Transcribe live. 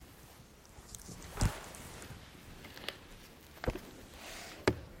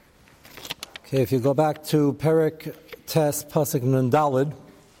Okay, if you go back to Perek Tes Pasuk Nun Daled,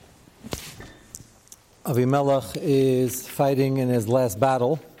 Avimelech is fighting in his last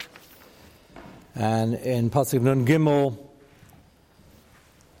battle, and in Pasuk Nun Gimel,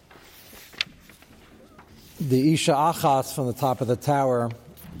 the Isha Achas from the top of the tower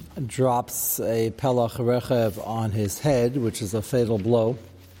drops a Pelach Rechev on his head, which is a fatal blow.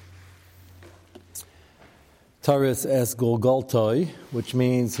 Taris es Golgoltoi, which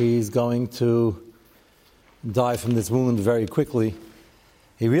means he's going to die from this wound very quickly.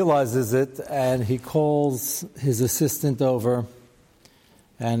 He realizes it, and he calls his assistant over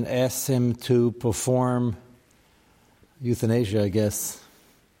and asks him to perform euthanasia, I guess.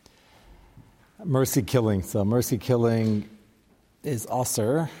 Mercy killing. So mercy killing is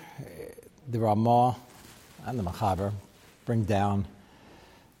Aser. The Ramah and the Machaber bring down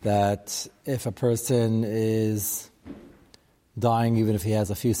that if a person is dying, even if he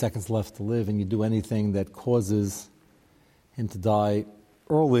has a few seconds left to live, and you do anything that causes him to die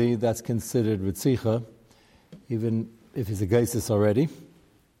early, that's considered Ritzicha, even if he's a Geisis already.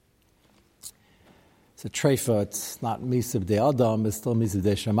 It's a Treifa, it's not Misib de Adam, it's still Misib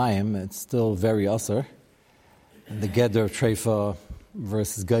de Shemayim, it's still very Aser. And the Geder of Treifa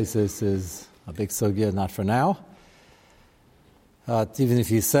versus Geisis is a big sugya, not for now. Even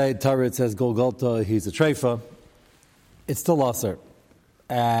if you say Tarit says Golgotha, he's a treifa, it's still Aser.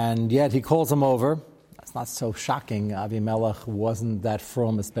 And yet he calls him over. That's not so shocking. Avimelech wasn't that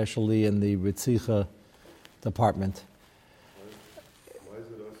from, especially in the Ritzicha department. Why is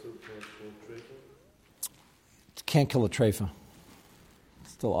it Aser can't kill a treifa? Can't kill a treifa.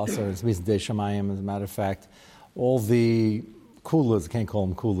 It's still Aser. It's Mizdei Shemayim, as a matter of fact. All the coolers, can't call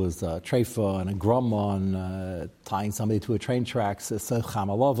them coolers, treifa and a grumman, tying somebody to a train tracks,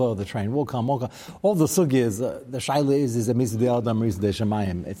 chamalova, the train will come. All the sugyas, the shaila is a mizdei adam, mizdei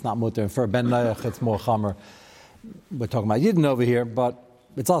shemayim. It's not mutter. For ben nayach, it's more chamer. We're talking about yidden over here, but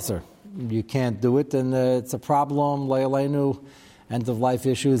it's aser. You can't do it, and it's a problem. Le'aleinu, end of life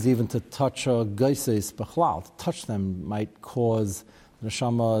issues, even to touch a geisis bechlal, to touch them might cause the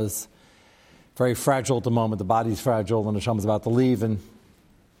neshama's very fragile at the moment. The body's fragile, and the Neshama is about to leave. And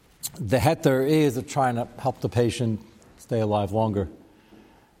the heter is trying to help the patient stay alive longer,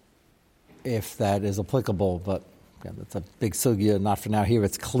 if that is applicable. But again, that's a big sugya. Not for now. Here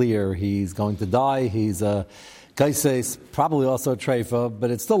it's clear he's going to die. He's a geises, probably also a treifa, but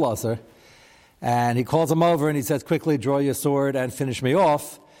it's still aser. And he calls him over and he says, "Quickly, draw your sword and finish me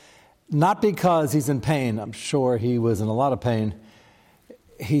off." Not because he's in pain. I'm sure he was in a lot of pain.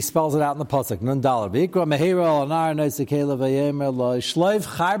 He spells it out in the pasuk. Nun daled. V'ikra mehira al nar noisekela v'yemer lo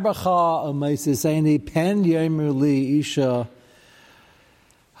shleif chaybracha u'meisiseni pen yemer li isha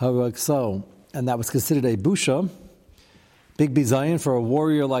harakso. And that was considered a busha, big bizayin for a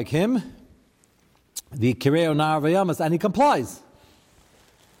warrior like him. V'kireo nar v'yamas, and he complies,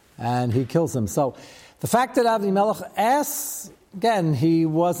 and he kills him. So the fact that Avimelech asks, again, he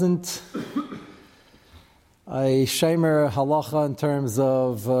wasn't a shemer halacha in terms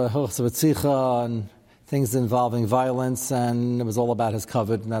of hilchos v'tzicha and things involving violence, and it was all about his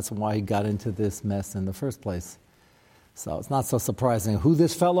kavod, and that's why he got into this mess in the first place. So it's not so surprising who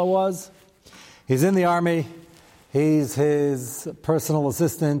this fellow was. He's in the army. He's his personal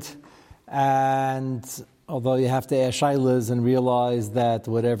assistant, and although you have to ask shaylas and realize that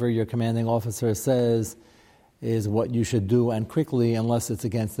whatever your commanding officer says is what you should do, and quickly, unless it's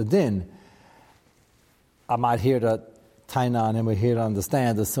against the din. I'm not here to taina on him. We're here to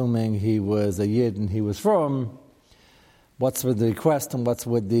understand, assuming he was a yid and he was from, what's with the request and what's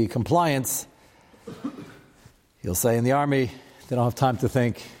with the compliance. He'll say in the army, they don't have time to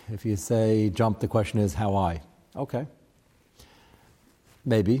think. If you say jump, the question is how high. Okay.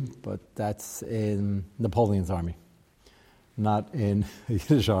 Maybe, but that's in Napoleon's army, not in the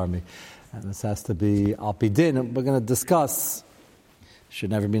Yiddish army. And this has to be al pi din. We're going to discuss, should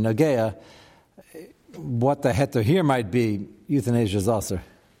never be nageya, what the heter here might be. Euthanasia is aser.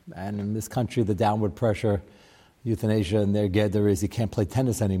 And in this country, the downward pressure, euthanasia and their geder is you can't play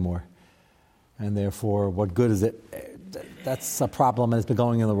tennis anymore. And therefore, what good is it? That's a problem, and it's been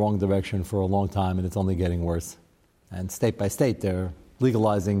going in the wrong direction for a long time, and it's only getting worse. And state by state, they're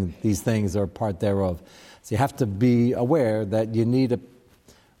legalizing these things or part thereof. So you have to be aware that you need a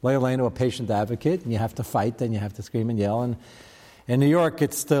patient advocate, and you have to fight, and you have to scream and yell. And in New York,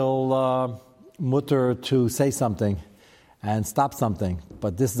 it's still mutter to say something and stop something,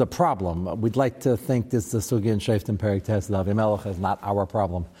 but this is a problem. We'd like to think this is a sugya in Sheftim Perek Tes Avimelech is not our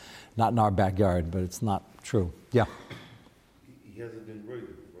problem, not in our backyard, but it's not true. Yeah. He hasn't been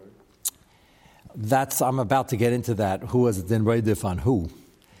raided, right? I'm about to get into that. Who has been raided on who?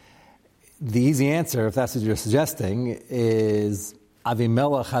 the easy answer, if that's what you're suggesting, is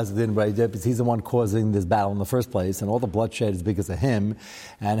Avimelech has the din Reidif because he's the one causing this battle in the first place, and all the bloodshed is because of him.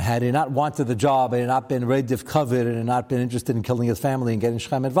 And had he not wanted the job, and had not been Reidif covered, and had not been interested in killing his family and getting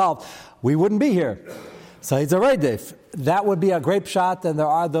Shechem involved, we wouldn't be here. So he's a Reidif. That would be a great shot, and there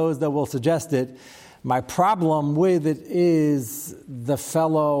are those that will suggest it. My problem with it is the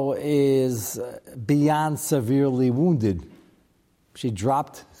fellow is beyond severely wounded. She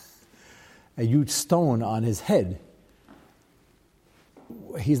dropped a huge stone on his head.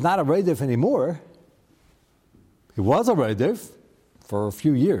 He's not a Reidif anymore. He was a Reidif for a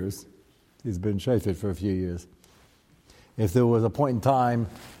few years. He's been Shafet for a few years. If there was a point in time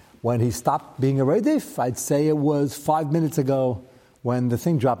when he stopped being a Reidif, I'd say it was 5 minutes ago when the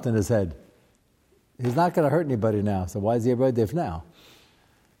thing dropped on his head. He's not going to hurt anybody now, so why is he a Reidif now?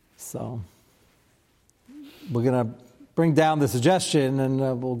 So we're going to bring down the suggestion, and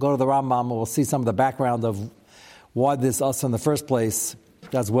we'll go to the Rambam, and we'll see some of the background of why this us in the first place,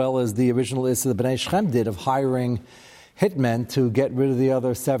 as well as the original issue the Bnei Shechem did of hiring hitmen to get rid of the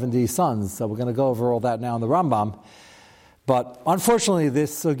other 70 sons. So we're going to go over all that now in the Rambam. But unfortunately,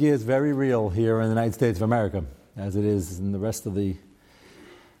 this sugya is very real here in the United States of America, as it is in the rest of the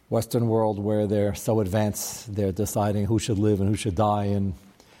Western world where they're so advanced, they're deciding who should live and who should die, and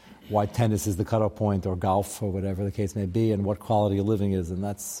why tennis is the cutoff point, or golf, or whatever the case may be, and what quality of living is. And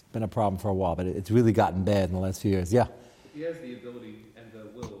that's been a problem for a while, but it's really gotten bad in the last few years. Yeah? He has the ability and the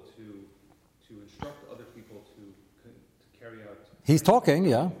will to instruct other people to carry out... He's talking,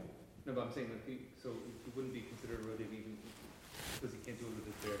 yeah. No, but I'm saying that he wouldn't be considered a Reidif even because he can't do it with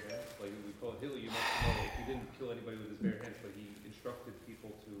his bare hands. Like we call it Hitler, you must know he didn't kill anybody with his bare hands, but he instructed people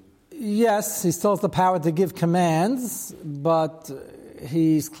to... Yes, he still has the power to give commands, but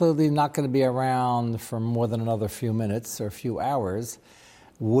he's clearly not going to be around for more than another few minutes or a few hours.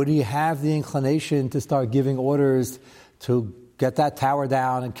 Would he have the inclination to start giving orders to get that tower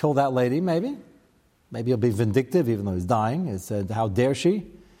down and kill that lady? Maybe. Maybe he'll be vindictive, even though he's dying. He said, how dare she?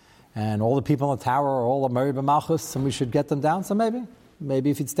 And all the people in the tower are all a Mary B'Malchus, and we should get them down. So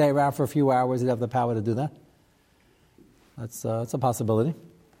maybe if he'd stay around for a few hours, he'd have the power to do that. That's a possibility.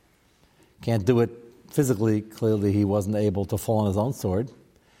 Can't do it physically. Clearly, he wasn't able to fall on his own sword.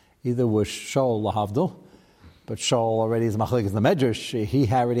 Either was Shaul lahavdil, but Shaul already is machlekes in the Medrash.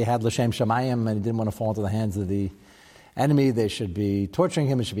 He already had l'shem shamayim, and he didn't want to fall into the hands of the enemy. They should be torturing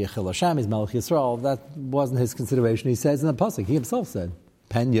him. It should be a chil Hashem. He's Melech Yisrael. That wasn't his consideration. He says in the pasuk, he himself said,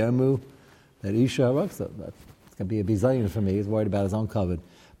 "Pen yomu," that Isha raksa. That's going to be a bizayon for me. He's worried about his own covet.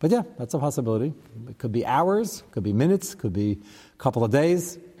 But yeah, that's a possibility. It could be hours, could be minutes, could be a couple of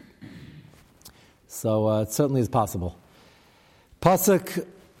days. So it certainly is possible. Pasuk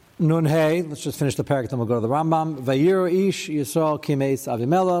Nun Hey. Let's just finish the parak, then we'll go to the Rambam. Vayiru ish Yisrael kimeis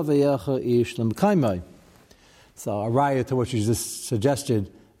Avimela vayecha ish lemkaimai. So a raya to what you just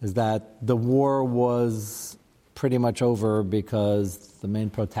suggested is that the war was pretty much over because the main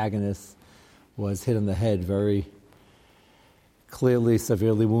protagonist was hit in the head, very clearly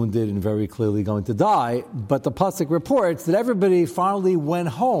severely wounded and very clearly going to die. But the pasuk reports that everybody finally went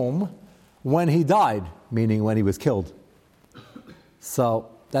home when he died, meaning when he was killed. So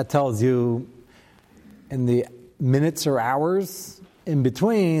that tells you in the minutes or hours in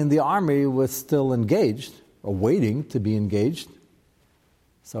between, the army was still engaged, or waiting to be engaged.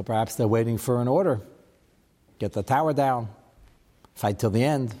 So perhaps they're waiting for an order. Get the tower down. Fight till the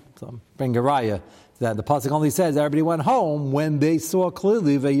end. So bring a raya. That the pasuk only says everybody went home when they saw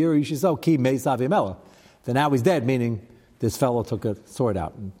clearly Vayir Yishiso Ki Meis Avimela. Then now he's dead, meaning this fellow took a sword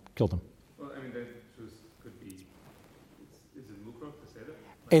out and killed him.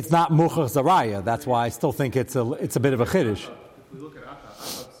 It's not Muchach Zaraya. That's why I still think it's a bit of a chiddush. If we look at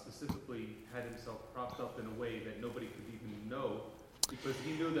Achab specifically had himself propped up in a way that nobody could even know, because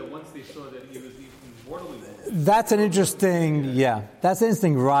he knew that once they saw that he was even mortally wounded. That's an interesting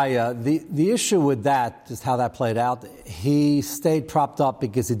raya. The issue with that, just how that played out, he stayed propped up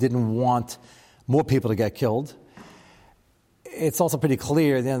because he didn't want more people to get killed. It's also pretty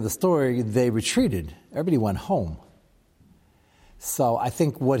clear at the end of the story, they retreated. Everybody went home. So I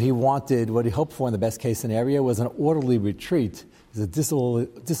think what he hoped for in the best case scenario was an orderly retreat. It's a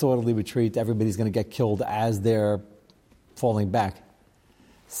disorderly retreat. Everybody's going to get killed as they're falling back.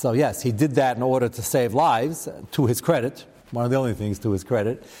 So yes, he did that in order to save lives, to his credit. One of the only things to his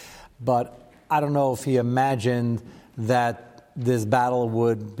credit. But I don't know if he imagined that this battle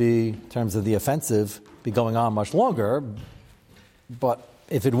would be, in terms of the offensive, be going on much longer. But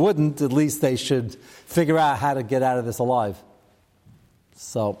if it wouldn't, at least they should figure out how to get out of this alive.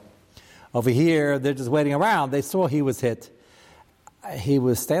 So over here, they're just waiting around. They saw he was hit. he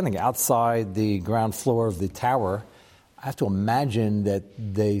was standing outside the ground floor of the tower. I have to imagine that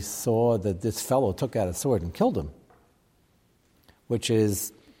they saw that this fellow took out a sword and killed him, which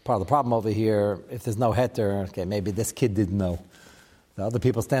is part of the problem over here. If there's no heter, okay, maybe this kid didn't know. The other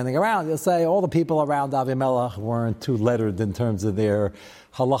people standing around, you'll say all the people around Avimelech weren't too lettered in terms of their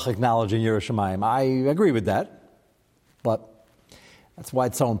halachic knowledge in Yerushalayim. I agree with that, but that's why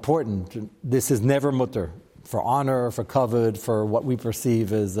it's so important. This is never mutter. For honor, for kavod, for what we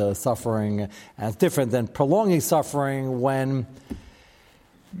perceive as suffering. And it's different than prolonging suffering when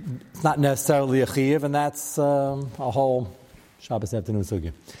it's not necessarily a chiyuv, and that's a whole Shabbos afternoon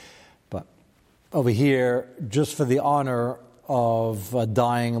sugya. But over here, just for the honor of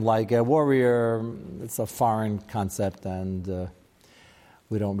dying like a warrior, it's a foreign concept, and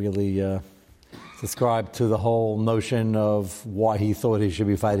we don't really subscribe to the whole notion of why he thought he should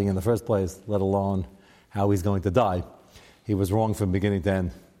be fighting in the first place, let alone how he's going to die. He was wrong from beginning to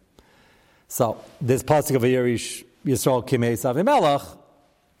end. So, this pasuk of Yerish Yisrael Kimeis Avimelech,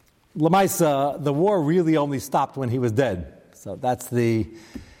 Lamaisa, the war really only stopped when he was dead. So that's the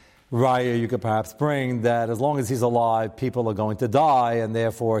raya you could perhaps bring, that as long as he's alive, people are going to die, and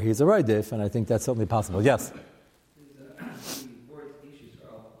therefore he's a Raidif, and I think that's certainly possible. Yes?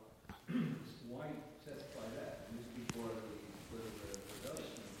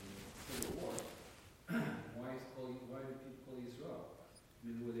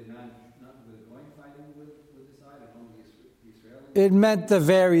 It meant the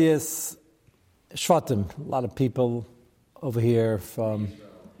various shvatim. A lot of people over here from...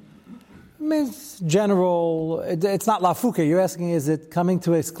 I mean, it's general. It's not lafuka. You're asking, is it coming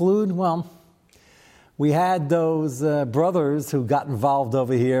to exclude? Well, we had those brothers who got involved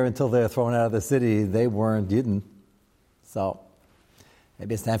over here until they were thrown out of the city. They weren't Yidden. So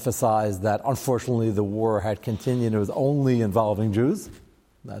maybe it's to emphasize that, unfortunately, the war had continued. It was only involving Jews.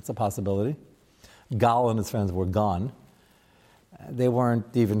 That's a possibility. Gal and his friends were gone. They weren't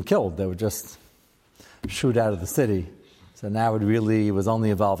even killed. They were just shooed out of the city. So now it really was only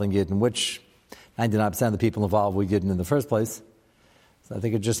involving Yidden, which 99% of the people involved were Yidden in the first place. So I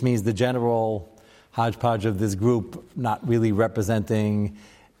think it just means the general hodgepodge of this group not really representing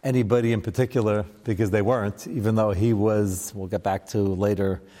anybody in particular, because they weren't, even though he was, we'll get back to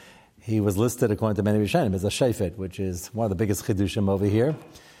later, he was listed according to many Rishonim as a shefet, which is one of the biggest chidushim over here,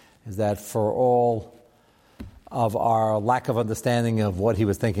 is that for all of our lack of understanding of what he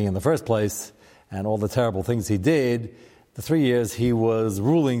was thinking in the first place and all the terrible things he did, the 3 years he was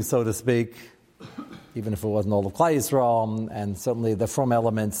ruling, so to speak, even if it wasn't all of Klal Yisrael, and certainly the from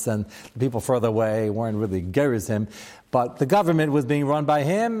elements and the people further away weren't really geris him, but the government was being run by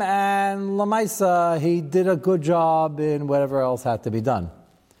him, and Lamaisa, he did a good job in whatever else had to be done.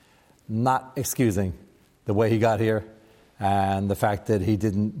 Not excusing the way he got here and the fact that he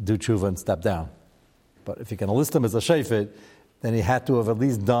didn't do tshuva and step down. But if you can list him as a shefet, then he had to have at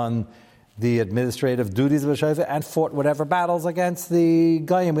least done the administrative duties of a shefet and fought whatever battles against the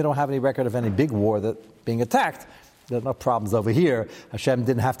Goyim. We don't have any record of any big war that being attacked. There's no problems over here. Hashem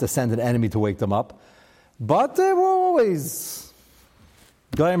didn't have to send an enemy to wake them up. But there were always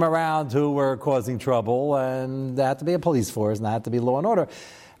Goyim around who were causing trouble, and there had to be a police force, and there had to be law and order.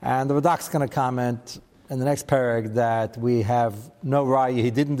 And the Radak's going to comment in the next parag that we have no raya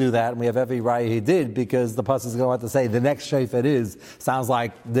he didn't do that, and we have every raya he did, because the pasuk is going to have to say the next shefet is, sounds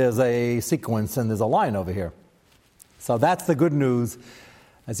like there's a sequence and there's a line over here. So that's the good news.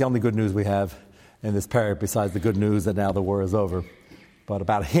 That's the only good news we have in this parag, besides the good news that now the war is over. But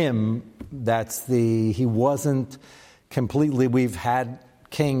about him, he wasn't completely, we've had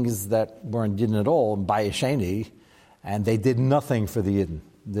kings that weren't Yidden at all, Bayesheni, and they did nothing for the Yidden.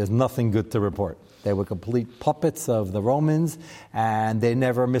 There's nothing good to report. They were complete puppets of the Romans, and they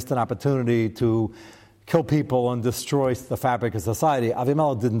never missed an opportunity to kill people and destroy the fabric of society.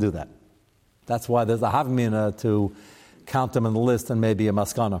 Avimelech didn't do that. That's why there's a havmina to count them in the list and maybe a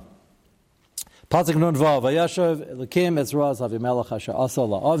maskana. Pasuk Nun Vav, Vayashav Elokim Ezraz Avimelech Asher Asa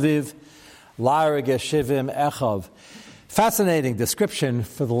La'aviv La'areg Shivim Echav. Fascinating description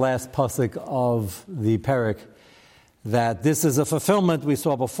for the last pasuk of the parak, that this is a fulfillment we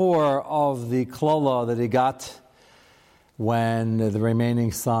saw before of the klola that he got when the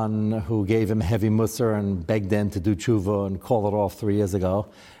remaining son who gave him heavy musar and begged them to do tshuva and call it off 3 years ago.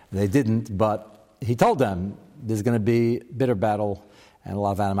 They didn't, but he told them there's going to be bitter battle and a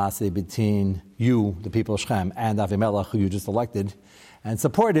lot of animosity between you, the people of Shechem, and Avimelech, who you just elected and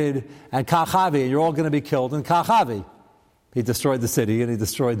supported, and Kachavi, and you're all going to be killed in Kachavi. He destroyed the city and he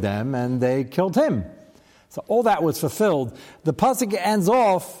destroyed them, and they killed him. So all that was fulfilled. The pasuk ends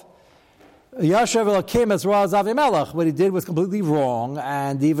off Yashav Elokim as Raz Avimelech. What he did was completely wrong,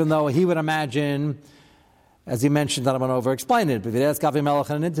 and even though he would imagine, as he mentioned, I don't want to over-explain it, but if you'd ask Avimelech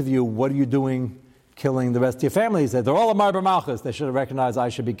in an interview, what are you doing killing the rest of your family? He said, they're all Amar B'Malchus. They should have recognized I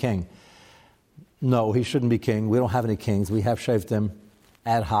should be king. No, he shouldn't be king. We don't have any kings. We have Shoftim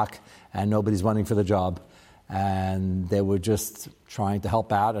ad hoc, and nobody's running for the job. And they were just trying to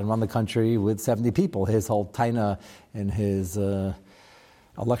help out and run the country with 70 people. His whole taina in his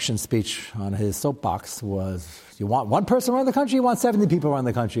election speech on his soapbox was, you want one person run the country, you want 70 people run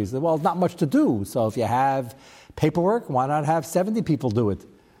the country. He said, well, not much to do. So if you have paperwork, why not have 70 people do it?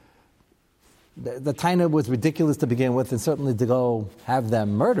 The taina was ridiculous to begin with, and certainly to go have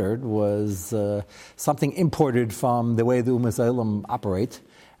them murdered was something imported from the way the Umas Olam operate,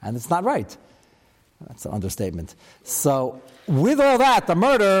 and it's not right. That's an understatement. So, with all that, the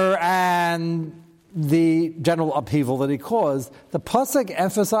murder and the general upheaval that he caused, the pasuk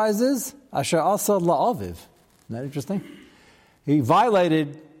emphasizes Asher Asa La'aviv. Isn't that interesting? He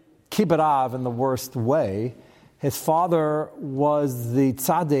violated Kibbut Av in the worst way. His father was the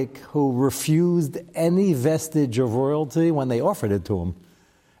tzaddik who refused any vestige of royalty when they offered it to him.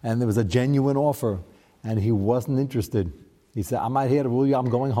 And there was a genuine offer, and he wasn't interested. He said, I'm not here to rule you, I'm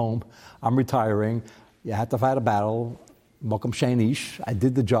going home, I'm retiring, you had to fight a battle, Mokum Sheinish, I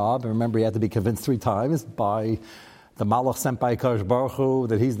did the job, and remember he had to be convinced 3 times by the Malach sent by Kadosh Baruch Hu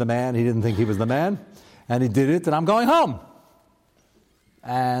that he's the man, he didn't think he was the man, and he did it, and I'm going home.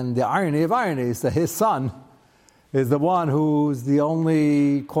 And the irony of ironies, that his son is the one who's the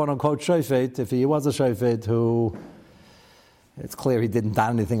only quote-unquote shofet, if he was a shofet, who, it's clear he didn't do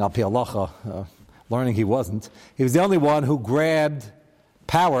anything up here, halacha, learning he wasn't. He was the only one who grabbed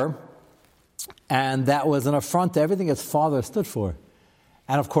power, and that was an affront to everything his father stood for.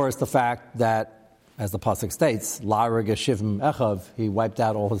 And of course, the fact that, as the pasuk states, La'areg Shivim Echav, he wiped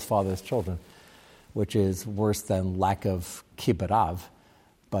out all his father's children, which is worse than lack of kibbut av.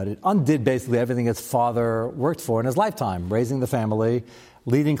 But it undid basically everything his father worked for in his lifetime, raising the family,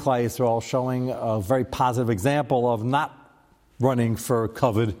 leading Klal Yisrael, showing a very positive example of not running for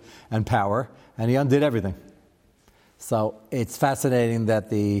kavod and power, and he undid everything. So it's fascinating that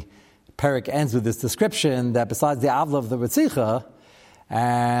the Perek ends with this description that besides the avla of the Ritzicha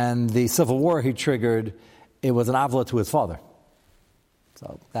and the civil war he triggered, it was an avla to his father.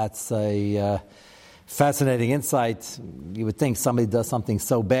 So that's a fascinating insight. You would think somebody does something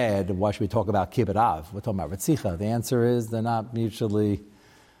so bad, why should we talk about kibbut av? We're talking about Ritzicha. The answer is they're not mutually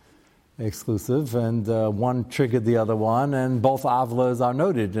exclusive, and one triggered the other one, and both avlas are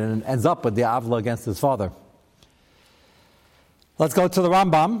noted, and ends up with the avla against his father. Let's go to the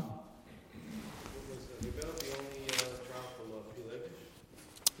Rambam.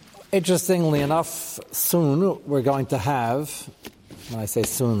 Interestingly enough, soon we're going to have, when I say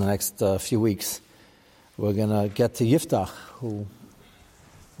soon, the next few weeks, we're going to get to Yiftach, who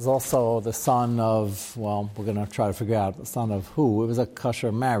is also the son of, well, we're going to try to figure out the son of who. It was a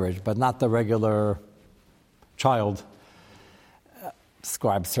kosher marriage, but not the regular child.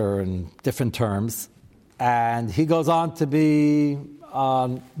 Describes her in different terms. And he goes on to be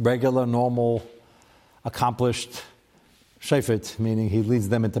a regular, normal, accomplished shefet, meaning he leads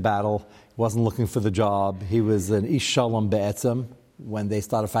them into battle. He wasn't looking for the job. He was an ish shalom be'etzem. When they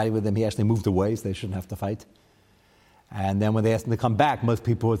started fighting with him, he actually moved away, so they shouldn't have to fight. And then when they asked him to come back, most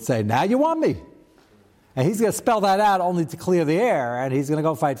people would say, now you want me. And he's going to spell that out only to clear the air, and he's going to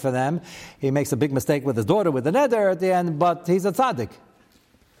go fight for them. He makes a big mistake with his daughter, with the neder at the end, but he's a tzaddik.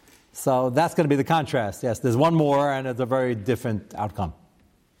 So that's going to be the contrast. Yes, there's one more, and it's a very different outcome.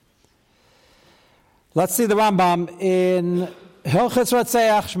 Let's see the Rambam in Hilchos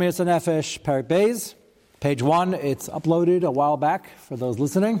Ratzeach, Shmiras HaNefesh, Perek Beis, page 1. It's uploaded a while back for those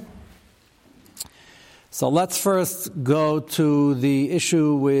listening. So let's first go to the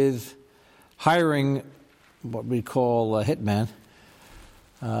issue with hiring what we call a hitman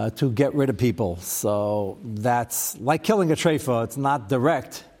to get rid of people. So that's like killing a treifa. It's not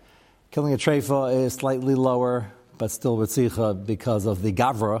direct. Killing a treifa is slightly lower, but still ritzicha because of the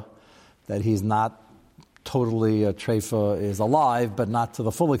gavra, that he's not totally, a treifa is alive, but not to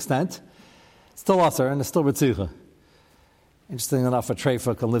the full extent. Still aser, and it's still ritzicha. Interesting enough, a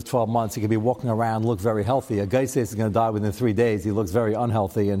treifa can live 12 months. He can be walking around, look very healthy. A guy says he's going to die within 3 days. He looks very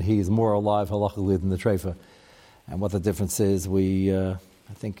unhealthy, and he's more alive halachically than the treifa. And what the difference is, I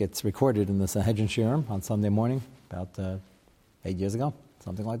think it's recorded in the Sanhedrin Shiurim on Sunday morning, about 8 years ago,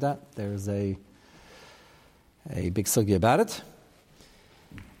 something like that. There's a big sugi about it.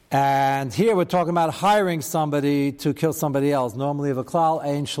 And here we're talking about hiring somebody to kill somebody else. Normally, v'klal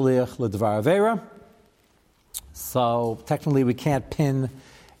ein shliach l'dvar avera. So technically, we can't pin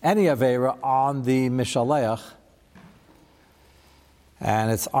any Avera on the Mishaleach,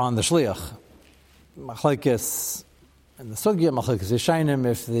 and it's on the Shliach. Machlekes in the Sugya, Machlekes Yishainim,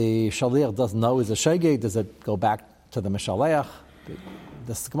 if the Shaliach doesn't know he's a Shegeg, does it go back to the Mishaleach?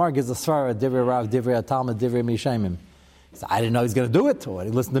 The Gemara gives a svara, Divrei Rav, Divrei Talmud, Divrei Mishaimim. So I didn't know he's going to do it, or what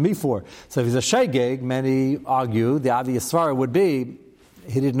he listened to me for. So if he's a Shegeg, many argue, the obvious svara would be,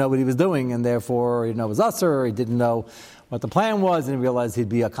 he didn't know what he was doing, and therefore he didn't know it was Usher, he didn't know what the plan was, and he realized he'd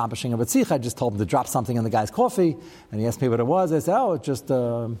be accomplishing a Ritzicha. I just told him to drop something in the guy's coffee, and he asked me what it was. I said, it's just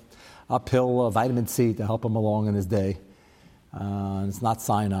a pill of vitamin C to help him along in his day. And it's not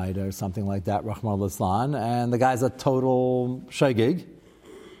cyanide or something like that, Rahman al-Islan. And the guy's a total Shegeg.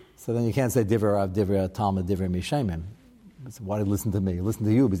 So then you can't say Divrei Rav, Divrei Talmud, Divrei Mishaimim. So why did he listen to me? He listened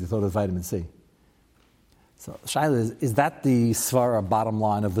to you because he thought it was vitamin C. So Shaila is that the svara bottom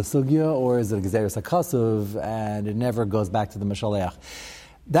line of the sugya, or is it a Gezeres HaKasuv and it never goes back to the Mishaleach?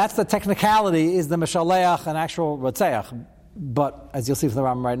 That's the technicality, is the Mishaleach an actual Rotzeach? But as you'll see from the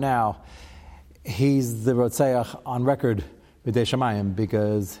Rambam right now, he's the Rotzeach on record with Shamayim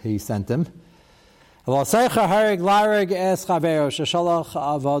because he sent him.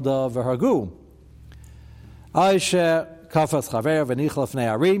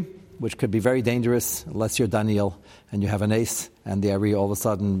 Which could be very dangerous unless you're Daniel and you have an ace and the Ari all of a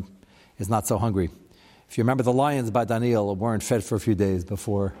sudden is not so hungry. If you remember, the lions by Daniel weren't fed for a few days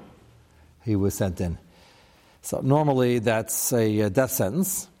before he was sent in. So normally that's a death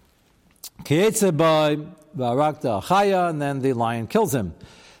sentence. And then the lion kills him.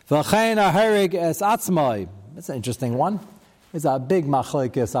 It's an interesting one. It's a big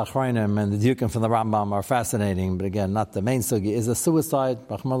machlekes achronim, and the diukim from the Rambam are fascinating, but again, not the main sugi. Is a suicide,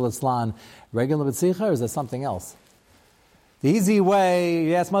 Rahman al-Islan, regular Ritzicha, or is there something else? The easy way,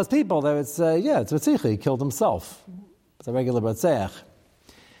 you ask most people, they would say, it's Ritzicha, he killed himself. It's a regular Ritziach.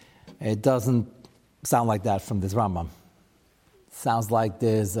 It doesn't sound like that from this Rambam. It sounds like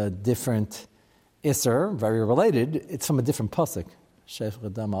there's a different Isser, very related. It's from a different pasuk. Shef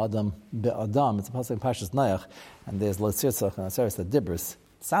Adam Adam Be'adam. It's a pasuk in Parshas Noach, and there's L'Sirzach and Aseres Dibris.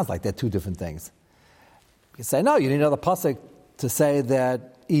 Sounds like they're two different things. You say, no, you need another pasuk to say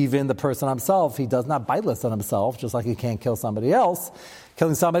that even the person himself, he does not baitless on himself, just like he can't kill somebody else.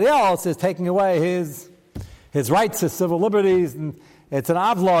 Killing somebody else is taking away his rights, his civil liberties, and it's an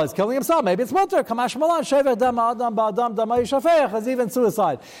avla, it's killing himself. Maybe it's mutter, Kamash Malan, Shef Adam Adam Ba'adam Damai Shafech, is even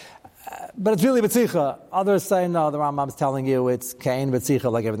suicide. But it's really B'tzicha. Others say, no, the Rambam is telling you it's Kain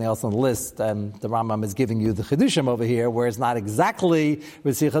B'tzicha like everything else on the list, and the Rambam is giving you the Chidushim over here, where it's not exactly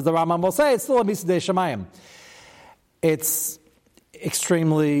B'tzicha, as the Rambam will say, it's still a Mitzvah Shemayim. It's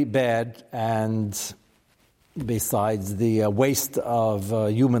extremely bad, and besides the waste of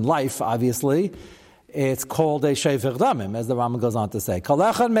human life, obviously, it's called a Shevech Damim, as the Rambam goes on to say.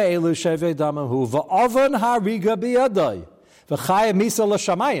 Kalechan me'elu Shevech Damim hu va'ovan hariga biyadai v'chaya misa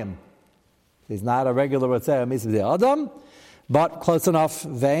l'shamayim. He's not a regular Rotzeh Misa B'dei Adam, but close enough.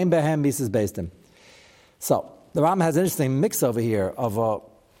 Ve'im behem Misas based him. So the Rambam has an interesting mix over here of a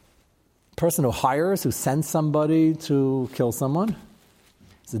person who hires, who sends somebody to kill someone.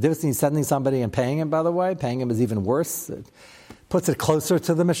 It's the difference between sending somebody and paying him, by the way. Paying him is even worse. It puts it closer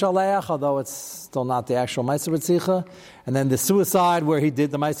to the Mishaleach, although it's still not the actual Meiser Ritzicha. And then the suicide where he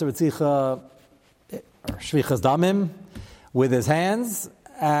did the Meiser Ritzicha, or Shvichas Damim, with his hands.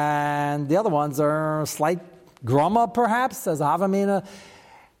 And the other ones are slight grama, perhaps, as a Havamina.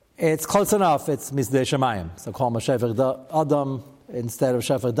 It's close enough. It's Mizdei Shemayim. So call him a Shevech Adam instead of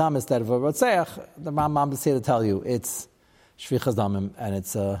Shevech Dam, instead of a Rotzeach. The Rambam is here to tell you it's Shvichas Damim and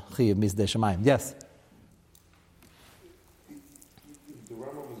it's a Chiyav Mizdei Shemayim. Yes? The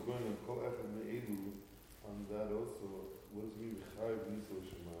Rambam is going to call Echad Me'elu on that also. What does it mean, Chayav Mizdei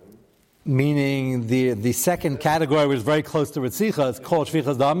Shemayim? Meaning the second category was very close to Ritzicha. It's called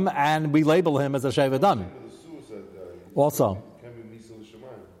Shvichas Dam, and we label him as a Shevech Dam. The suicide guy. Also. It can be Misa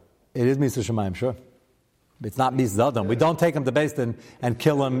L'Shamayim. It is Misa Shemayim, sure. But it's not Misa Adam. We don't take him to Beis Din and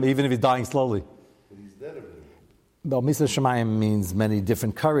kill him even if he's dying slowly. But he's dead already. Well, Misa Shemayim means many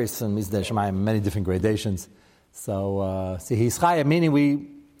different karis, and Misa Shemayim many different gradations. So, he's Chaya, meaning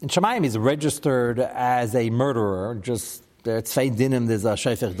in Shemayim he's registered as a murderer, just it's Fei Dinim, there's a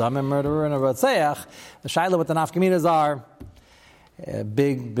Shefech Damim murderer and a Rotzeach. The Shaila with the Nafkaminas are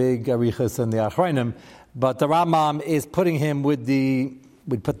big Arichas and the Achronim, but the Rambam is putting him with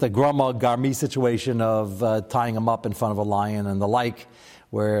we put the Grama Garmi situation of tying him up in front of a lion and the like,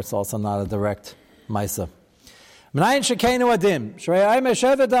 where it's also not a direct Maisa. Menayin Shekenu Adim, Shre'ayim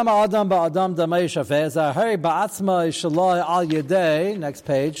Shevech Dam Adam Ba'adam Damei Shafeh Zahari Ba'atzma Shaloi Al Yedei, next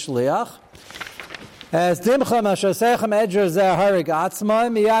page, Shliach. As dimchem ashosechem edger zeh harig atzmai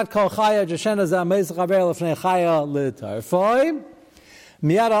miyad kol chaya jeshena zeh meis chaver lefnei chaya litarfoi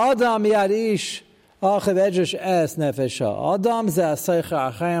miyad adam miyad ish achiv edger es nefesha adam zeh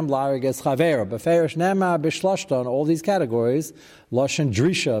seicha achem larig es chaver beferish nema bishloshton, all these categories loshen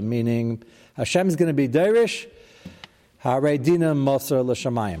drisha, meaning Hashem is going to be derish harei dinam moser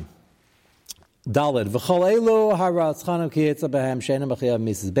l'shamayim. Daled v'chol elu haratzchanu ki yitza behem she'enim b'chiyav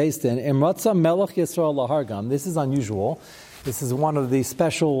mises based in imratza melech Yisrael lahargam. This is unusual. This is one of the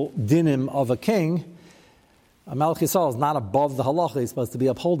special dinim of a king. A melech Yisrael is not above the halacha. He's supposed to be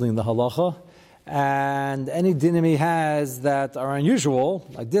upholding the halacha. And any dinim he has that are unusual,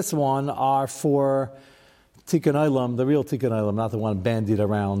 like this one, are for tikkun olam, the real tikkun olam, not the one bandied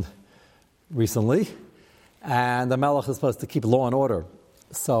around recently. And the melech is supposed to keep law and order.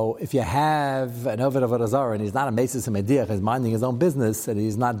 So if you have an Oved Avodah Zarah and he's not a Mesis Mediach, he's minding his own business, and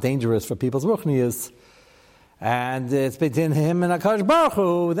he's not dangerous for people's ruchnius, and it's between him and HaKadosh Baruch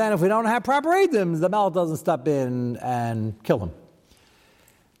Hu, then if we don't have proper Eidim, the Melech doesn't step in and kill him.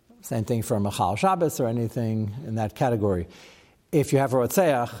 Same thing for a Machal Shabbos or anything in that category. If you have a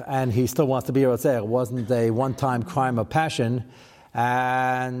Rotzeach and he still wants to be a Rotzeach, it wasn't a one-time crime of passion,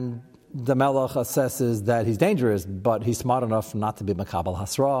 and the Melech assesses that he's dangerous, but he's smart enough not to be Makabal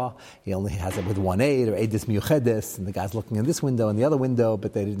Hasra. He only has it with one aid, or Eidis Miyuchedes, and the guy's looking in this window and the other window,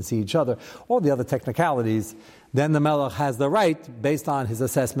 but they didn't see each other, all the other technicalities. Then the Melech has the right, based on his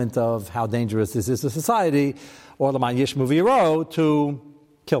assessment of how dangerous this is to society, or L'man Yishmu V'yiro, to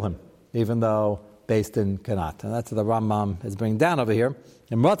kill him, even though based in Kanat. And that's what the Rambam is bringing down over here.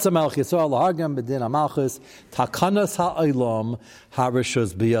 Imratza melech Yisrael lahargam b'din amalchus takanas ha'olam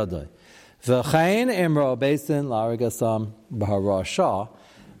harishus biyadai. V'chein imro beisin la'arigasam b'harashah.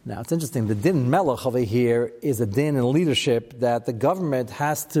 Now it's interesting, the din melech over here is a din in leadership that the government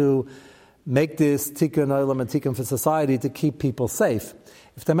has to make this tikkun olam and tikkun for society to keep people safe.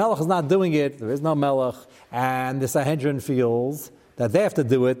 If the melech is not doing it, there is no melech, and the Sanhedrin feels that they have to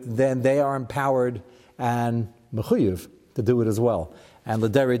do it, then they are empowered and mechuyuv to do it as well. And the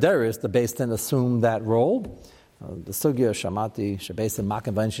Deri-Deris, the Beis Din, assume that role. The Sugya, Shamati, Shabeis Din,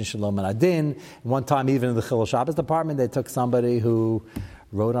 Makan Shalom and Adin. One time, even in the Chilul Shabbos department, they took somebody who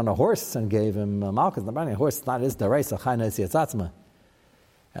rode on a horse and gave him Malchus. The horse is not his Dereisa, Chaynes Yetzatzma.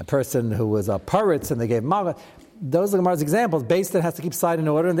 A person who was a Puritz and they gave him Malchus. Those are the Gemara's examples. Beis Din has to keep side in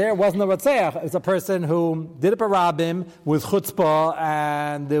order, and there wasn't a Ratzeach. It's a person who did a parabim with chutzpah,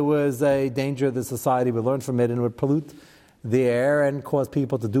 and there was a danger that society would learn from it and would pollute the air and cause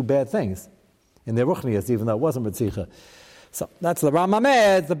people to do bad things in their ruchnias, even though it wasn't Ritzicha. So that's the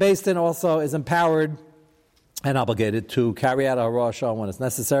Rambam. The Beis Din also is empowered and obligated to carry out a Harashah when it's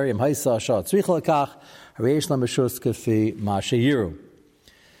necessary. Im haisa shah tzricha lekach, hareish lameshus kefi ma sheyiru.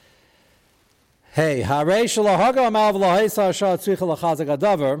 Hey, harei shalahaga amal v'lahaisa shah tzricha lechazak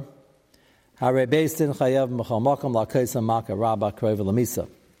adavar, harei Beis Din chayav mechal makam la'kaisa maka rabba kroiv lamisa.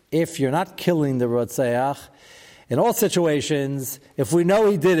 If you're not killing the Rotzeach, in all situations, if we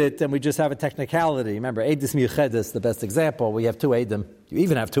know he did it, then we just have a technicality. Remember, Eidis Miyuchedes, the best example. We have two Eidim. You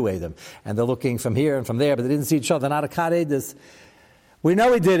even have two Eidim. And they're looking from here and from there, but they didn't see each other. Not a Kad Eidis. We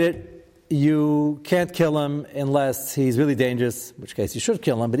know he did it. You can't kill him unless he's really dangerous, in which case you should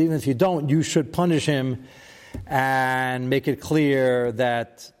kill him. But even if you don't, you should punish him and make it clear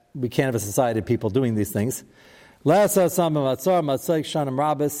that we can't have a society of people doing these things.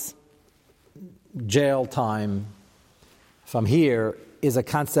 Jail time from here is a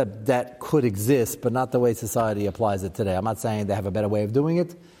concept that could exist, but not the way society applies it today. I'm not saying they have a better way of doing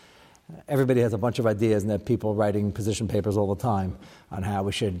it. Everybody has a bunch of ideas, and there are people writing position papers all the time on how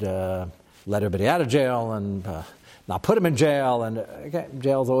we should let everybody out of jail and not put them in jail. And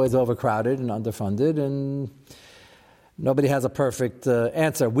jail's always overcrowded and underfunded, and nobody has a perfect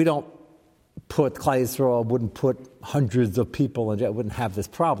answer. We don't put Klal Yisrael, wouldn't put hundreds of people in jail, wouldn't have this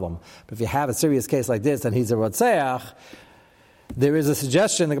problem. But if you have a serious case like this and he's a Rotzeach, there is a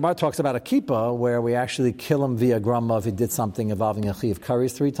suggestion, the Gemara talks about a kippah, where we actually kill him via grama if he did something involving a chi of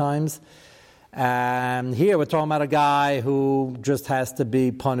kares 3 times. And here we're talking about a guy who just has to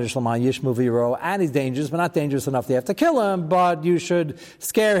be punished, l'man yishmu v'yiro, and he's dangerous, but not dangerous enough that you have to kill him, but you should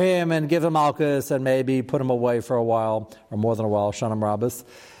scare him and give him malchus and maybe put him away for a while, or more than a while, shanam rabbis.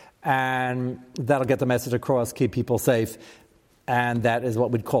 And that'll get the message across, keep people safe. And that is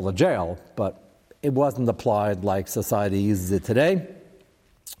what we'd call a jail, but it wasn't applied like society uses it today.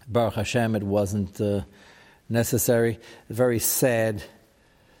 Baruch Hashem, it wasn't necessary. Very sad,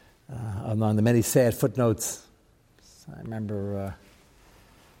 among the many sad footnotes. I remember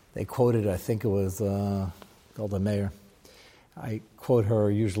they quoted, I think it was Golda Meir, I quote her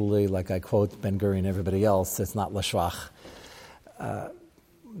usually like I quote Ben Gurion and everybody else. It's not Lashvach.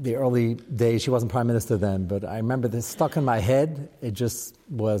 The early days, she wasn't prime minister then, but I remember this stuck in my head. It just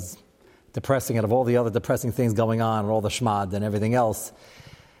was depressing. Out of all the other depressing things going on, and all the shmad and everything else,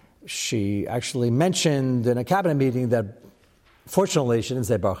 she actually mentioned in a cabinet meeting that, fortunately, she didn't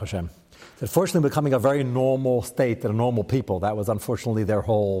say Baruch Hashem, that fortunately becoming a very normal state and a normal people, that was unfortunately their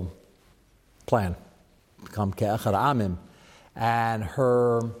whole plan, become Ke'echad Amim. And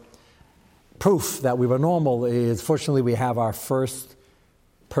her proof that we were normal is, fortunately, we have our first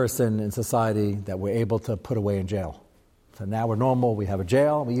person in society that we're able to put away in jail. So now we're normal, we have a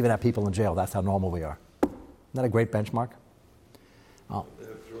jail, we even have people in jail. That's how normal we are. Isn't that a great benchmark? Oh. They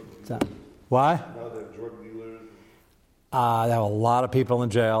have drug dealers. Why? Now they have drug dealers. There have a lot of people in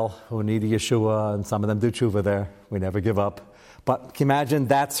jail who need a Yeshua, and some of them do tshuva there. We never give up. But can you imagine,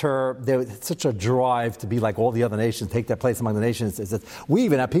 that's her, there's such a drive to be like all the other nations, take their place among the nations. Is that we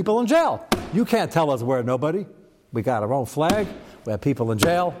even have people in jail. You can't tell us we're nobody. We got our own flag. We have people in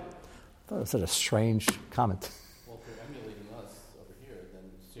jail. I thought it was such a strange comment. Well, if you're emulating us over here, then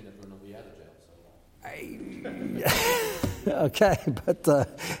soon everyone will be out of jail. So. Okay, but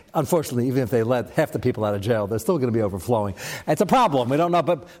unfortunately, even if they let half the people out of jail, they're still going to be overflowing. It's a problem. We don't know,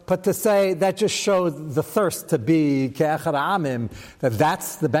 but to say that just shows the thirst to be Ke'echad Amim,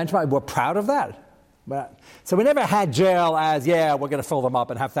 that's the benchmark. We're proud of that. So we never had jail as, we're going to fill them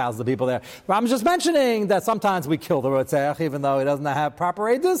up and have thousands of people there. But I'm just mentioning that sometimes we kill the Rotzach, even though he doesn't have proper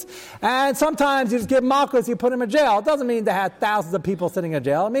edus, and sometimes you just give malchus, you put him in jail. It doesn't mean to have thousands of people sitting in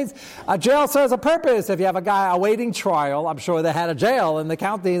jail. It means a jail serves a purpose. If you have a guy awaiting trial, I'm sure they had a jail in the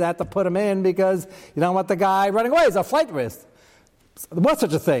county, they had to put him in because you don't want the guy running away. He's a flight risk. There was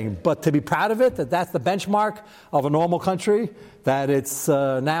such a thing, but to be proud of it, that's the benchmark of a normal country, that it's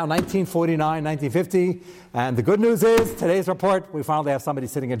now 1949, 1950, and the good news is, today's report, we finally have somebody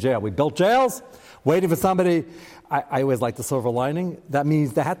sitting in jail. We built jails, waiting for somebody. I always like the silver lining. That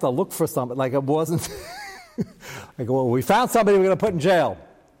means they had to look for somebody, like it wasn't, like, well, we found somebody we're going to put in jail.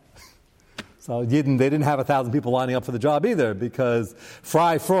 So they didn't have 1,000 people lining up for the job either, because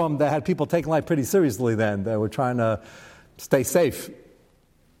they had people taking life pretty seriously then. They were trying to stay safe.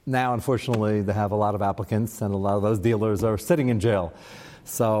 Now, unfortunately, they have a lot of applicants, and a lot of those dealers are sitting in jail.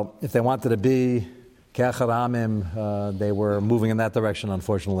 So if they wanted to be Ke'echad Amim, they were moving in that direction,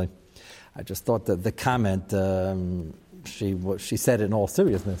 unfortunately. I just thought that the comment, she said it in all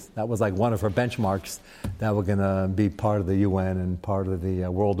seriousness. That was like one of her benchmarks that were going to be part of the UN and part of the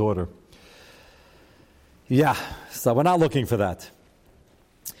world order. Yeah, so we're not looking for that.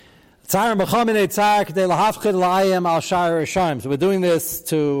 So we're doing this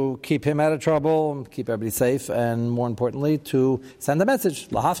to keep him out of trouble, keep everybody safe, and more importantly, to send a message.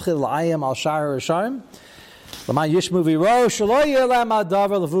 The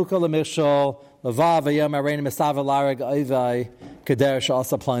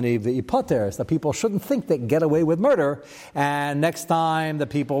people shouldn't think they can get away with murder, and next time the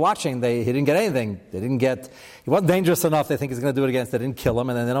people watching, he didn't get anything. He wasn't dangerous enough, they think he's going to do it again, so they didn't kill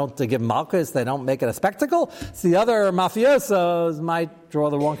him, and then they don't give him malchus, they don't make it a spectacle. So the other mafiosos might draw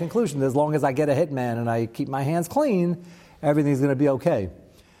the wrong conclusion. As long as I get a hitman and I keep my hands clean, everything's going to be okay.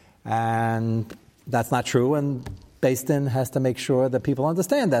 And that's not true, and Beis Din has to make sure that people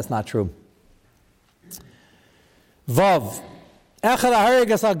understand that's not true. Vav. Echad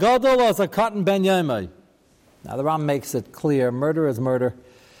ha'harigas hagadol as a cotton ben yomai. Now the Ram makes it clear, murder is murder,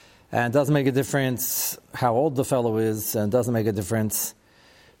 and it doesn't make a difference how old the fellow is, and it doesn't make a difference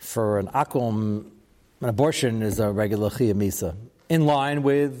for an akum. An abortion is a regular chiyuv misa, in line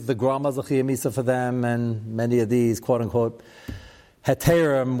with the grama's a chiyuv misa for them, and many of these quote-unquote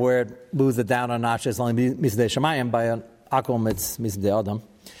heterim, where it moves it down a notch, it's only misa de shemayim. By an akum, it's misa de adam.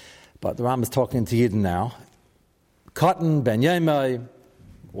 But the Ram is talking to Yidden now. Cotton, ben yemai,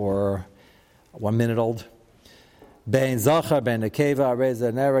 or 1 minute old. Ben zachar, ben nekeva,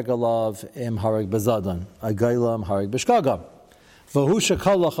 reza neragalav, im harag bezadan, agaylam harag bishkaga. Vahusha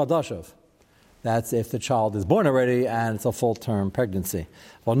kala chadashav. That's if the child is born already and it's a full-term pregnancy.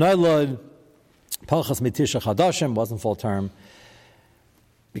 Well, Nailud, Palchas Mitisha Chadashim wasn't full-term.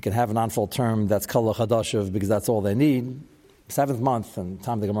 You can have a non-full term that's kala chadashav because that's all they need. 7th month, and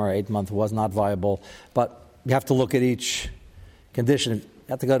time of the Gemara, 8th month was not viable. But you have to look at each condition. If you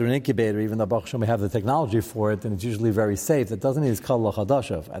have to go to an incubator, even though Baruch Hashem we have the technology for it, and it's usually very safe. It doesn't need kala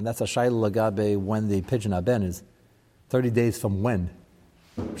chadashav, and that's a shayla lagabe when the pigeon haben is 30 days from when.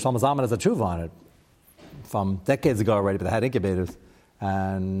 Shlomo Zalman has a tshuva on it from decades ago already, but they had incubators,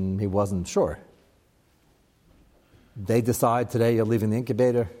 and he wasn't sure. They decide today you're leaving the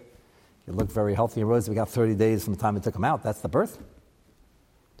incubator, You look very healthy and rosy. We got 30 days from the time we took him out. That's the birth.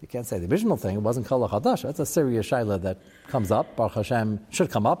 You can't say the original thing. It wasn't Kol HaChadash. That's a serious shaila that comes up. Baruch Hashem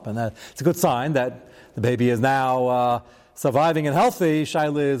should come up. And it's a good sign that the baby is now surviving and healthy.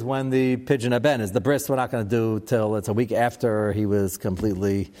 Shaila is when the pigeon haben is. The bris we're not going to do till it's a week after he was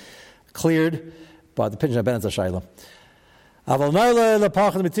completely cleared. But the pigeon haben is a shaila.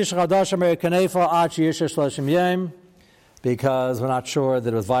 Because we're not sure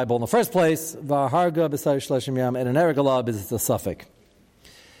that it was viable in the first place. And an ergalab is a suffix.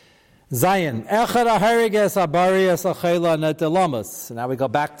 Zayin. Now we go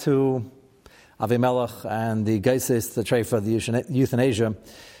back to Avimelech and the Geisis, the treifa, the euthanasia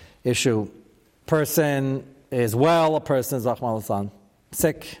issue. Person is well, a person is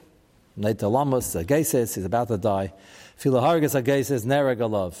sick, Netelamus, a Geisis, he's about to die. Filahargas a Geisis,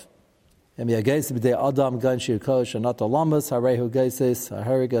 Neragalav. Because he's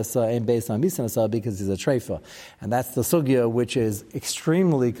a treifa. And that's the sugya, which is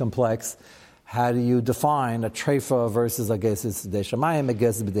extremely complex. How do you define a treifa versus a geisis de shamayim, a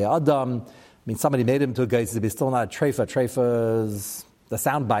geisis b'dei adam? I mean, somebody made him to a geisis, but he's still not a treifa. Treifa's, the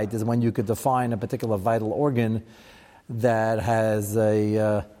soundbite is when you could define a particular vital organ that has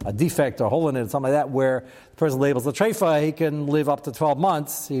a defect or hole in it, something like that, where the person labels a treifa, he can live up to 12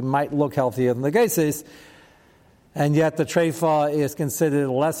 months. He might look healthier than the geisis, and yet the treifa is considered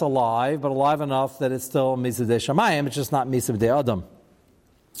less alive, but alive enough that it's still misa de shamayim. It's just not misa de adam.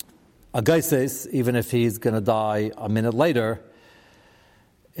 A geisis, even if he's going to die a minute later,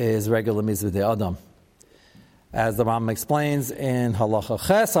 is regular misa de adam. As the Rambam explains in Halacha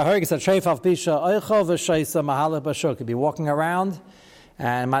Ches, could be walking around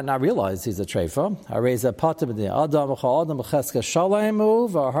and might not realize he's a treifa.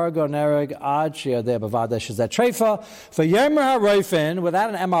 For Yemer HaRofen,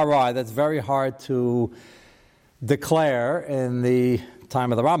 without an MRI, that's very hard to declare in the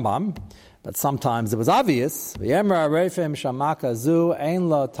time of the Rambam, but sometimes it was obvious.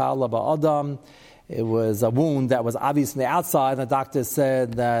 It was a wound that was obvious on the outside, and the doctor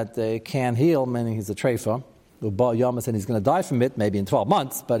said that it can't heal, meaning he's a treifa. Yamas, and he's going to die from it, maybe in 12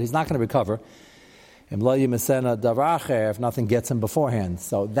 months, but he's not going to recover. If nothing gets him beforehand.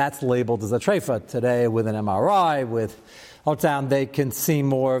 So that's labeled as a treifa. Today, with an MRI, with ultrasound, they can see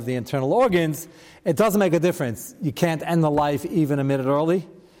more of the internal organs. It doesn't make a difference. You can't end the life even a minute early.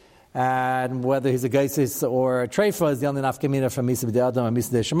 And whether he's a geisis or a treifa is the only nafkamina from Misa B'dei Adam and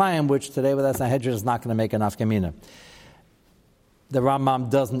Misa B'dei Shemayim, which today with Sanhedrin is not going to make a nafkamina. The Rambam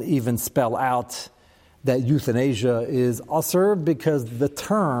doesn't even spell out that euthanasia is usher because the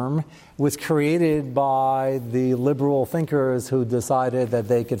term was created by the liberal thinkers who decided that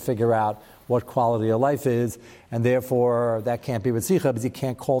they could figure out what quality of life is, and therefore that can't be Ritzicha because you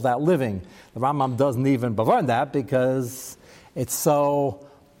can't call that living. The Rambam doesn't even bavard that because it's so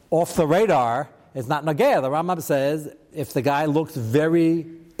off the radar. It's not Nagea. The Rambam says if the guy looks very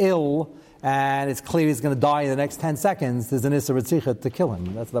ill and it's clear he's going to die in the next 10 seconds, there's an Issa Ritzicha to kill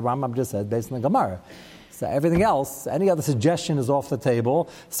him. That's what the Rambam just said based on the Gemara. So everything else, any other suggestion is off the table.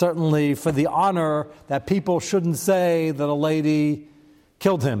 Certainly for the honor that people shouldn't say that a lady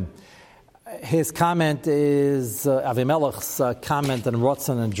killed him. His comment is, Avimelech's comment on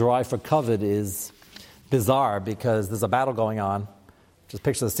Rotzen and Dry for Covet is bizarre because there's a battle going on. Just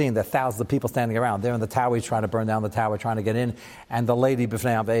picture the scene. There are thousands of people standing around. They're in the tower. He's trying to burn down the tower, trying to get in. And the lady,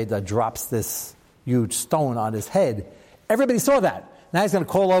 B'fnei Aveda, drops this huge stone on his head. Everybody saw that. Now he's going to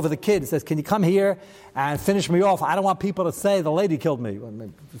call over the kid and says, can you come here and finish me off? I don't want people to say the lady killed me.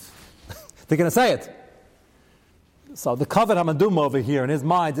 They're going to say it. So the Kavod Hamadum over here in his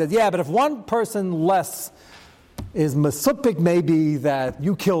mind says, yeah, but if one person less is mesupik maybe that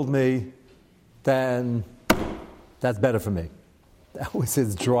you killed me, then that's better for me. That was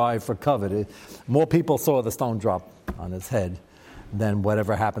his drive for Kavod. More people saw the stone drop on his head than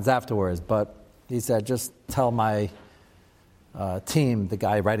whatever happens afterwards. But he said, just tell my team, the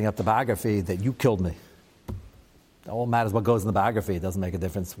guy writing up the biography, that you killed me. It all matters what goes in the biography. It doesn't make a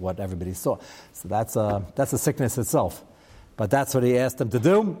difference what everybody saw. So that's a sickness itself. But that's what he asked him to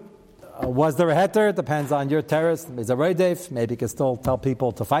do. Was there a heter? It depends on your terrorist. He's a Reidev. Maybe he can still tell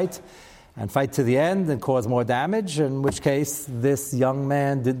people to fight and fight to the end and cause more damage, in which case this young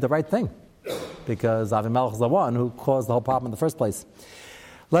man did the right thing because Avimelech is the one who caused the whole problem in the first place.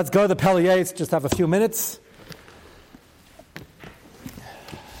 Let's go to the Peliates. Just have a few minutes.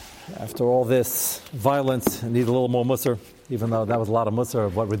 After all this violence, I need a little more musar, even though that was a lot of musar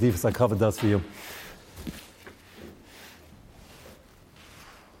of what Radif Sakava does for you.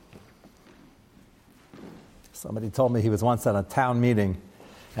 Somebody told me he was once at a town meeting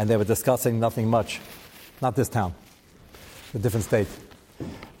and they were discussing nothing much. Not this town, a different state.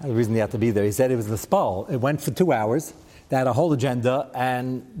 And the reason he had to be there, he said it was the Spal. It went for 2 hours. They had a whole agenda,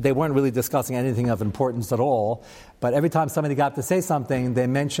 and they weren't really discussing anything of importance at all. But every time somebody got to say something, they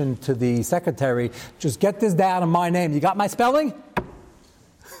mentioned to the secretary, just get this down in my name. You got my spelling?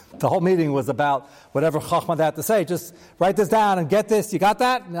 The whole meeting was about whatever Chachma had to say. Just write this down and get this. You got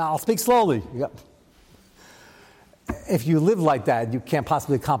that? Now I'll speak slowly. If you live like that, you can't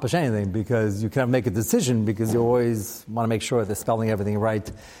possibly accomplish anything because you can't make a decision because you always want to make sure they're spelling everything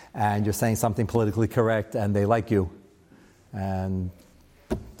right and you're saying something politically correct and they like you. And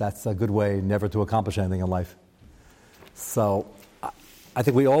that's a good way never to accomplish anything in life. So I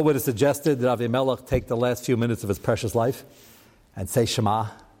think we all would have suggested that Avimelech take the last few minutes of his precious life and say Shema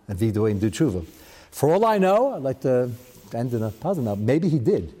and Vidui and do tshuva. For all I know, I'd like to end in a positive note. Maybe he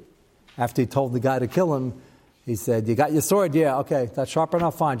did. After he told the guy to kill him, he said, you got your sword? Yeah, okay, that's sharp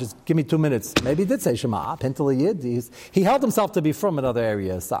enough, fine, just give me 2 minutes. Maybe he did say Shema, Pintel Yid. He held himself to be from in other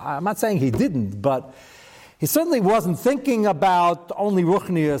areas. So I'm not saying he didn't, but he certainly wasn't thinking about only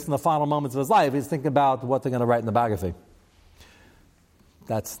Ruchnius in the final moments of his life. He's thinking about what they're going to write in the biography.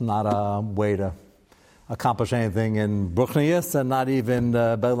 That's not a way to accomplish anything in Ruchnius and not even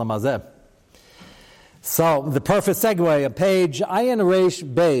Beilam Hazeh. So, the perfect segue, a page Ayin Reish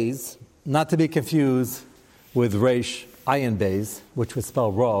Beis, not to be confused with Reish Ayin Beis, which would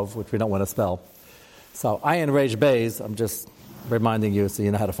spell Rov, which we don't want to spell. So, Ayin Reish Beis, I'm just reminding you so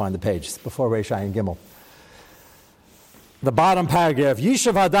you know how to find the page. It's before Reish Ayin Gimel. The bottom paragraph,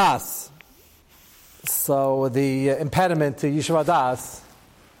 Yishuv Hadas. So the impediment to Yishuv Hadas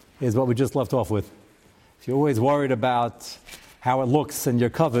is what we just left off with. If you're always worried about how it looks and you're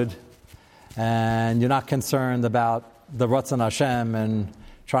covered, and you're not concerned about the Ratzon Hashem and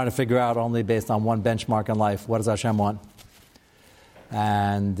trying to figure out only based on one benchmark in life, what does Hashem want?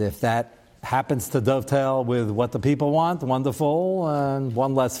 And if that happens to dovetail with what the people want, wonderful, and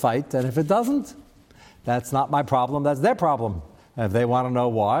one less fight. And if it doesn't, that's not my problem, that's their problem. And if they want to know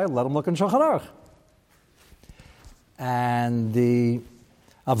why, let them look in Shulchan Aruch. And the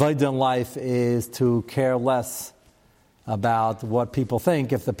avodah in life is to care less about what people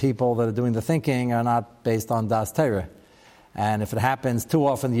think if the people that are doing the thinking are not based on Das Torah. And if it happens too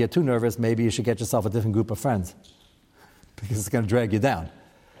often that you're too nervous, maybe you should get yourself a different group of friends because it's going to drag you down.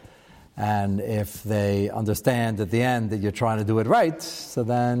 And if they understand at the end that you're trying to do it right, so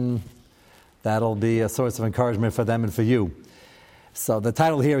then that'll be a source of encouragement for them and for you. So the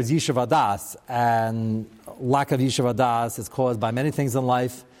title here is Yishuv Hadas, and lack of Yishuv Hadas is caused by many things in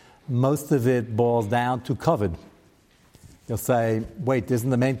life. Most of it boils down to kavod. You'll say, wait, isn't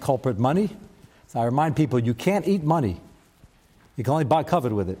the main culprit money? So I remind people, you can't eat money. You can only buy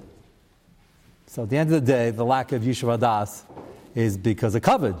kavod with it. So at the end of the day, the lack of Yishuv Hadas is because of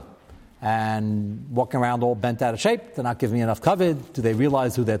kavod. And walking around all bent out of shape, they're not giving me enough kavod. Do they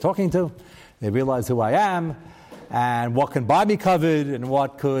realize who they're talking to? They realize who I am. And what can buy me kavod, and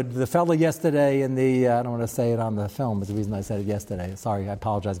what could the fellow yesterday in the, I don't want to say it on the film, but the reason I said it yesterday. Sorry, I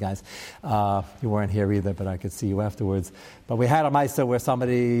apologize, guys. You weren't here either, but I could see you afterwards. But we had a Maisa where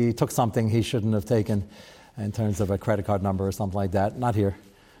somebody took something he shouldn't have taken in terms of a credit card number or something like that. Not here.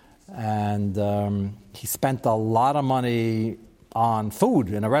 And he spent a lot of money on food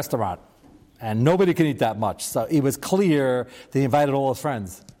in a restaurant. And nobody can eat that much. So it was clear that he invited all his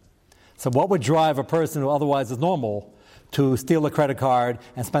friends. So what would drive a person who otherwise is normal to steal a credit card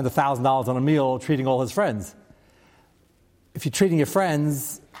and spend $1,000 on a meal treating all his friends? If you're treating your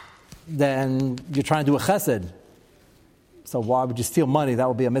friends, then you're trying to do a chesed. So why would you steal money? That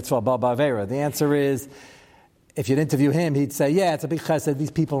would be a mitzvah ba'avera. The answer is, if you'd interview him, he'd say, yeah, it's a big chesed.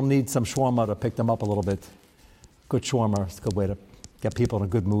 These people need some shawarma to pick them up a little bit. Good shawarma is a good way to get people in a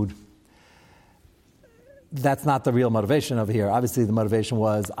good mood. That's not the real motivation over here. Obviously, the motivation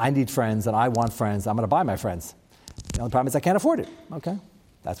was, I need friends and I want friends. I'm going to buy my friends. The only problem is I can't afford it. Okay.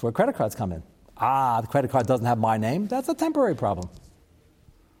 That's where credit cards come in. The credit card doesn't have my name. That's a temporary problem.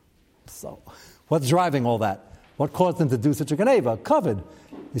 So, what's driving all that? What caused him to do such a ganeva? Kavod.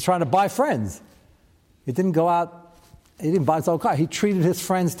 He's trying to buy friends. He didn't go out, he didn't buy his own car. He treated his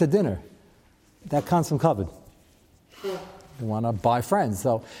friends to dinner. That comes from kavod. You want to buy friends.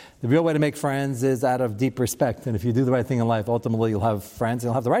 So the real way to make friends is out of deep respect. And if you do the right thing in life, ultimately you'll have friends and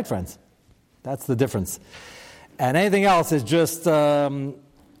you'll have the right friends. That's the difference. And anything else is just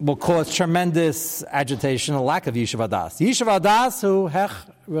will cause tremendous agitation, a lack of Yishuv Hadas. Yishuv Hadas hu hech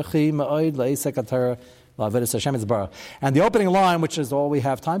rechi ma'od le'isek haTorah la'avodas Hashem yitbarach. And the opening line, which is all we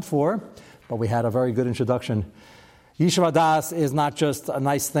have time for, but we had a very good introduction. Yishuv Hadas is not just a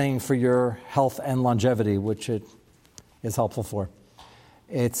nice thing for your health and longevity, which it is helpful for.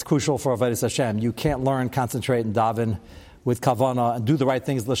 it's crucial for Avodas Hashem. You can't learn, concentrate, and daven with kavanah and do the right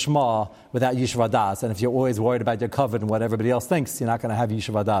things l'shma without yishuv hadas. And if you're always worried about your covet and what everybody else thinks, you're not going to have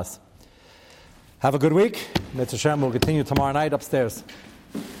yishuv hadas. Have a good week. Mitzvah Hashem will continue tomorrow night upstairs.